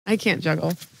I can't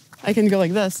juggle. I can go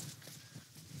like this.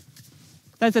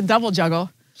 That's a double juggle.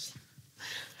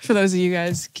 For those of you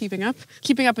guys keeping up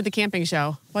with the camping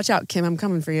show. Watch out, Kim, I'm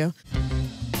coming for you.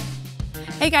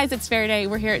 Hey guys, it's Farideh.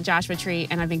 We're here at Joshua Tree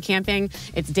and I've been camping.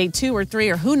 It's day 2 or 3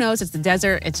 or who knows, it's the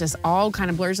desert. It's just all kind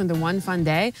of blurs into one fun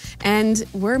day. And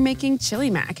we're making chili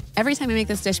mac. Every time I make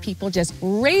this dish, people just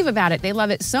rave about it. They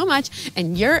love it so much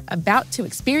and you're about to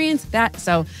experience that.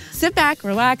 So sit back,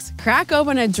 relax, crack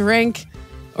open a drink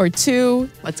or 2.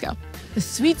 Let's go. The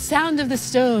sweet sound of the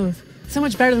stove. So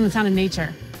much better than the sound of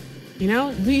nature. You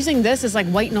know, using this as like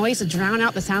white noise to drown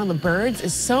out the sound of the birds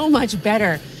is so much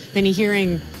better than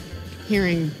hearing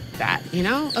that, you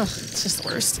know? Ugh, it's just the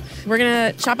worst. We're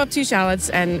gonna chop up 2 shallots,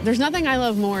 and there's nothing I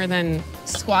love more than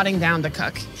squatting down to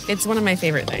cook. It's one of my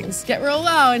favorite things. Get real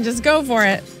low and just go for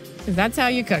it, because that's how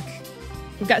you cook.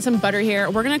 We've got some butter here.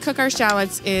 We're gonna cook our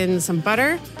shallots in some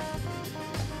butter.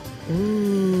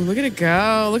 Ooh, look at it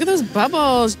go. Look at those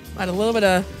bubbles. Add a little bit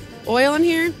of oil in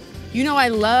here. You know I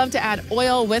love to add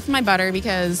oil with my butter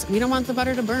because we don't want the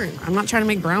butter to burn. I'm not trying to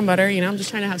make brown butter, you know, I'm just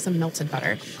trying to have some melted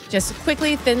butter. Just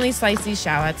quickly, thinly slice these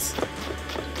shallots.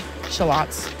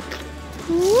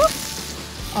 Whoop.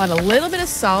 I'll add a little bit of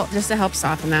salt just to help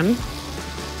soften them.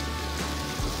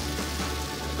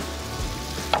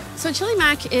 So chili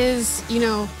mac is, you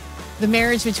know, the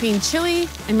marriage between chili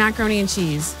and macaroni and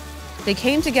cheese. They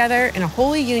came together in a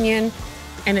holy union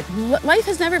and life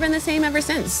has never been the same ever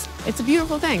since. It's a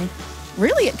beautiful thing.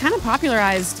 Really, it kind of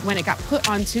popularized when it got put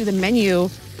onto the menu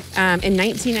in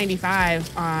 1995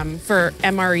 for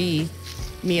MRE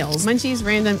meals. Munchies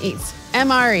Random Eats,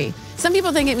 MRE. Some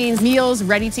people think it means meals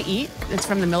ready to eat. It's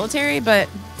from the military, but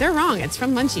they're wrong. It's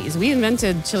from Munchies. We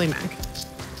invented chili mac.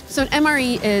 So an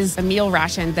MRE is a meal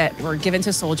ration that were given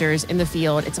to soldiers in the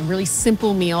field. It's a really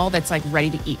simple meal that's like ready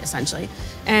to eat, essentially.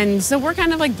 And so we're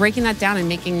kind of like breaking that down and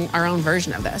making our own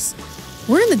version of this.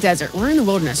 We're in the desert, we're in the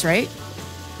wilderness, right?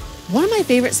 One of my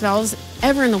favorite smells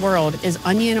ever in the world is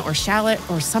onion or shallot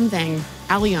or something,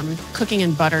 allium, cooking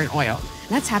in butter and oil. And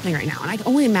that's happening right now. And I can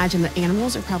only imagine the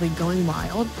animals are probably going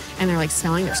wild and they're like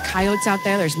smelling, there's coyotes out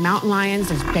there, there's mountain lions,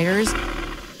 there's bears.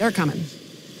 They're coming,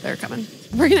 they're coming.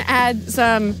 We're gonna add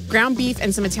some ground beef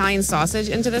and some Italian sausage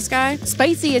into this guy.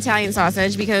 Spicy Italian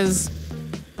sausage because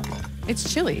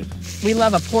it's chili. We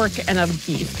love a pork and a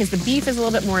beef because the beef is a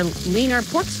little bit more leaner.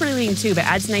 Pork's pretty lean too, but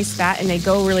adds nice fat and they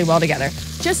go really well together.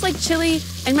 Just like chili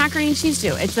and macaroni and cheese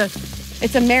do. It's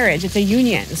a marriage, it's a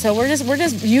union. So we're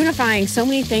just unifying so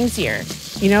many things here.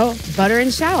 You know, butter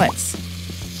and shallots,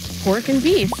 pork and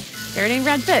beef. There it ain't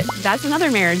Brad Pitt. That's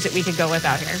another marriage that we could go with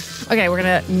out here. Okay, we're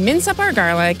gonna mince up our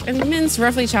garlic and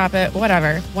roughly chop it,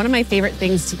 whatever. One of my favorite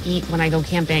things to eat when I go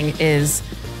camping is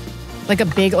like a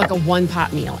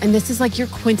one-pot meal. And this is like your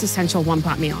quintessential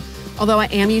one-pot meal. Although I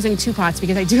am using 2 pots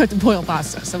because I do have to boil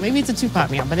pasta. So maybe it's a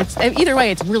 2-pot meal, but either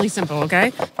way, it's really simple, okay?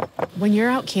 When you're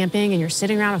out camping and you're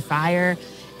sitting around a fire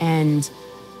and,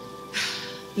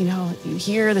 you know, you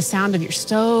hear the sound of your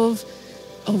stove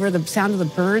over the sound of the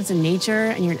birds and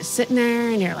nature, and you're just sitting there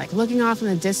and you're like looking off in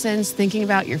the distance, thinking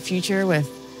about your future with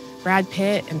Brad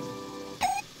Pitt and...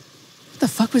 What the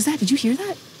fuck was that? Did you hear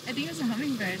that? I think it was a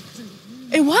hummingbird.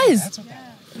 It was? That's okay.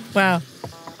 Wow.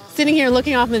 Sitting here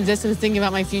looking off in the distance, thinking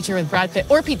about my future with Brad Pitt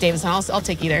or Pete Davidson. I'll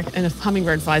take either. And a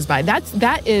hummingbird flies by. That's a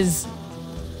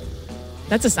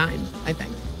sign, I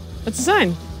think. That's a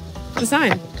sign. It's a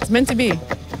sign. It's meant to be.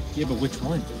 Yeah, but which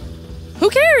one? Who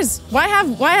cares? Why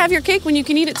have your cake when you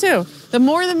can eat it too? The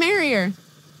more the merrier.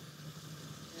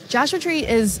 Joshua Tree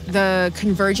is the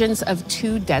convergence of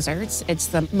 2 deserts. It's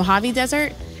the Mojave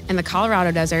Desert and the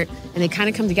Colorado Desert, and they kind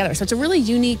of come together. So it's a really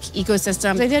unique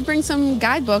ecosystem. I did bring some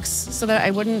guidebooks so that I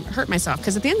wouldn't hurt myself,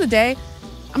 because at the end of the day,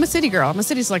 I'm a city girl, I'm a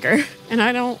city slicker, and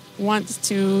I don't want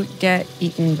to get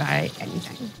eaten by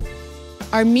anything.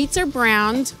 Our meats are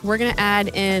browned. We're gonna add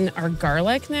in our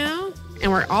garlic now,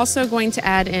 and we're also going to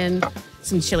add in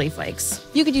some chili flakes.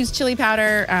 You could use chili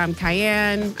powder,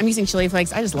 cayenne. I'm using chili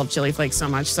flakes. I just love chili flakes so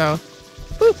much, so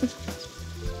boop.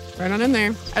 Right on in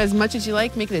there. Add as much as you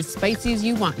like, make it as spicy as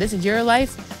you want. This is your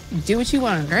life, do what you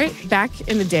want, right? Back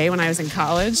in the day when I was in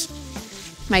college,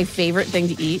 my favorite thing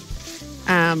to eat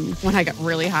when I got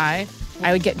really high,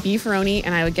 I would get beefaroni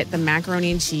and I would get the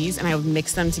macaroni and cheese and I would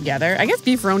mix them together. I guess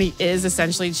beefaroni is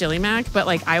essentially chili mac, but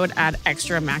like I would add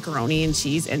extra macaroni and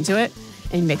cheese into it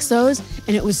and mix those,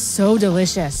 and it was so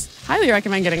delicious. Highly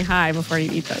recommend getting high before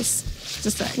you eat this,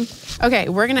 just saying. Okay,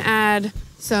 we're gonna add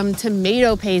some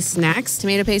tomato paste next.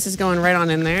 Tomato paste is going right on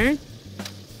in there.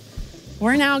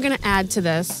 We're now gonna add to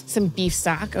this some beef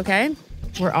stock, okay?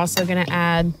 We're also gonna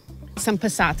add some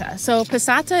passata. So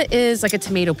passata is like a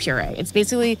tomato puree. It's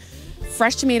basically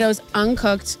fresh tomatoes,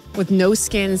 uncooked, with no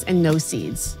skins and no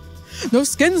seeds. No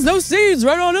skins, no seeds,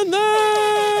 right on in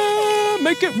there.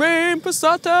 Make it rain,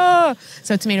 passata.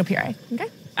 So tomato puree, okay?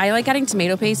 I like adding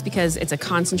tomato paste because it's a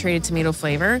concentrated tomato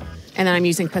flavor. And then I'm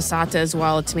using passata as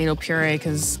well, a tomato puree,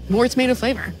 because more tomato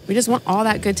flavor. We just want all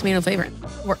that good tomato flavor.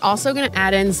 We're also gonna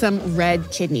add in some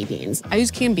red kidney beans. I use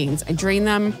canned beans. I drain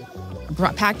them,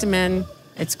 packed them in.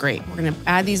 It's great. We're gonna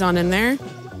add these on in there.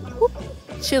 Whoop.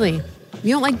 Chili.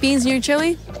 You don't like beans in your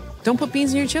chili? Don't put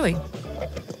beans in your chili. I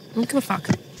don't give a fuck.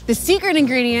 The secret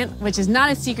ingredient, which is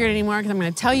not a secret anymore because I'm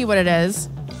gonna tell you what it is.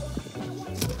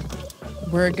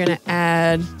 We're gonna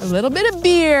add a little bit of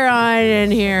beer on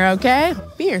in here, okay?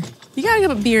 Beer. You gotta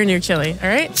put beer in your chili, all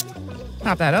right?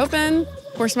 Pop that open,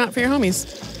 pour some out for your homies.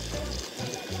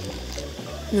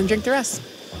 And then drink the rest.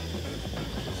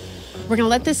 We're gonna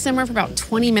let this simmer for about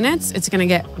 20 minutes. It's gonna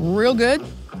get real good.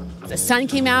 The sun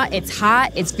came out, it's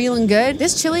hot, it's feeling good.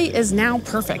 This chili is now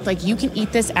perfect. Like you can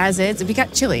eat this as is. We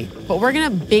got chili, but we're gonna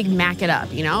Big Mac it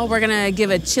up, you know? We're gonna give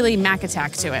a chili mac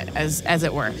attack to it, as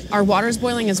it were. Our water's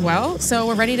boiling as well, so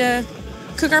we're ready to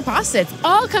cook our pasta. It's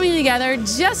all coming together,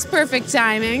 just perfect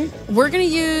timing. We're gonna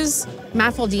use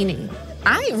mafaldini.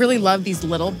 I really love these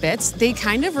little bits. They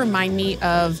kind of remind me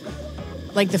of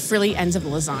like the frilly ends of the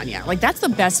lasagna. Like that's the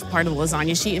best part of the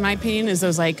lasagna sheet, in my opinion, is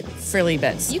those like frilly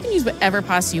bits. You can use whatever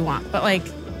pasta you want, but like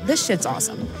this shit's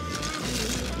awesome.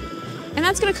 And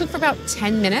that's gonna cook for about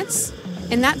 10 minutes.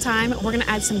 In that time, we're gonna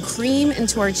add some cream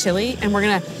into our chili and we're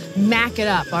gonna mac it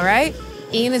up, all right?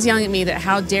 Ian is yelling at me that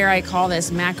how dare I call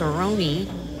this macaroni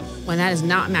when that is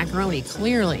not macaroni,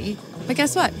 clearly. But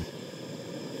guess what?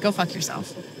 Go fuck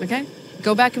yourself, okay?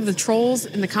 Go back to the trolls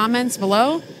in the comments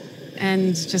below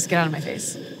and just get out of my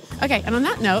face. Okay, and on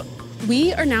that note,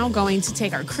 we are now going to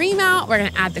take our cream out. We're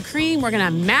gonna add the cream. We're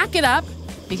gonna mac it up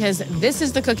because this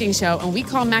is the cooking show and we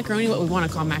call macaroni what we wanna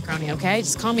call macaroni, okay?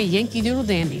 Just call me Yankee Doodle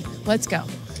Dandy. Let's go.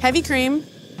 Heavy cream,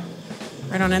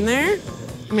 right on in there.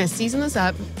 I'm gonna season this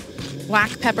up.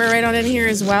 Black pepper right on in here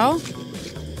as well.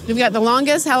 We've got the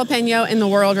longest jalapeno in the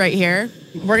world right here.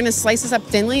 We're gonna slice this up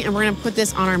thinly and we're gonna put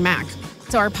this on our mac.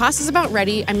 So our pasta's about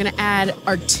ready. I'm gonna add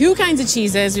our two kinds of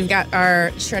cheeses. We've got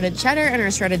our shredded cheddar and our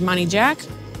shredded Monty Jack.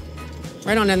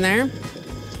 Right on in there.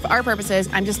 For our purposes,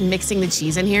 I'm just mixing the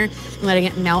cheese in here and letting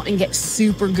it melt and get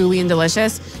super gooey and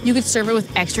delicious. You could serve it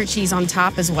with extra cheese on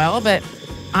top as well, but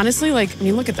honestly, like, I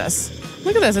mean, look at this.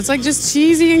 Look at this, it's like just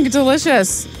cheesy and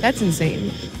delicious. That's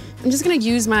insane. I'm just gonna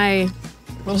use my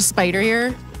little spider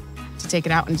here to take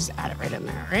it out and just add it right in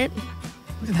there, all right?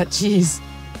 Look at that cheese.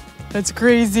 That's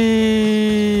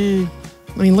crazy.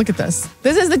 I mean, look at this.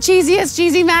 This is the cheesiest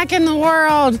cheesy mac in the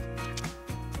world.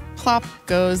 Plop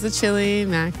goes the chili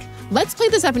mac. Let's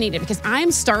plate this up and eat it because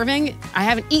I'm starving. I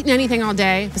haven't eaten anything all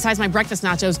day besides my breakfast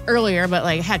nachos earlier, but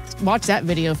like, heck, watch that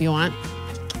video if you want.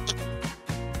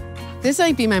 This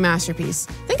might be my masterpiece.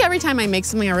 I think every time I make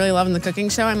something I really love in the cooking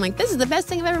show, I'm like, this is the best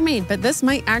thing I've ever made. But this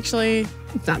might actually,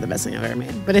 it's not the best thing I've ever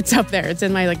made, but it's up there. It's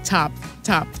in my like top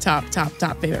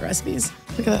favorite recipes.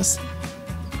 Look at this.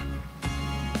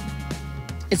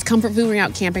 It's comfort food when you're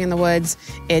out camping in the woods.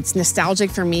 It's nostalgic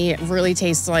for me. It really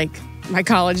tastes like my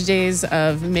college days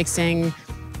of mixing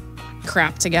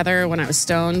crap together when I was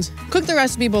stoned. Click the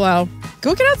recipe below.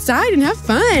 Go get outside and have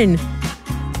fun.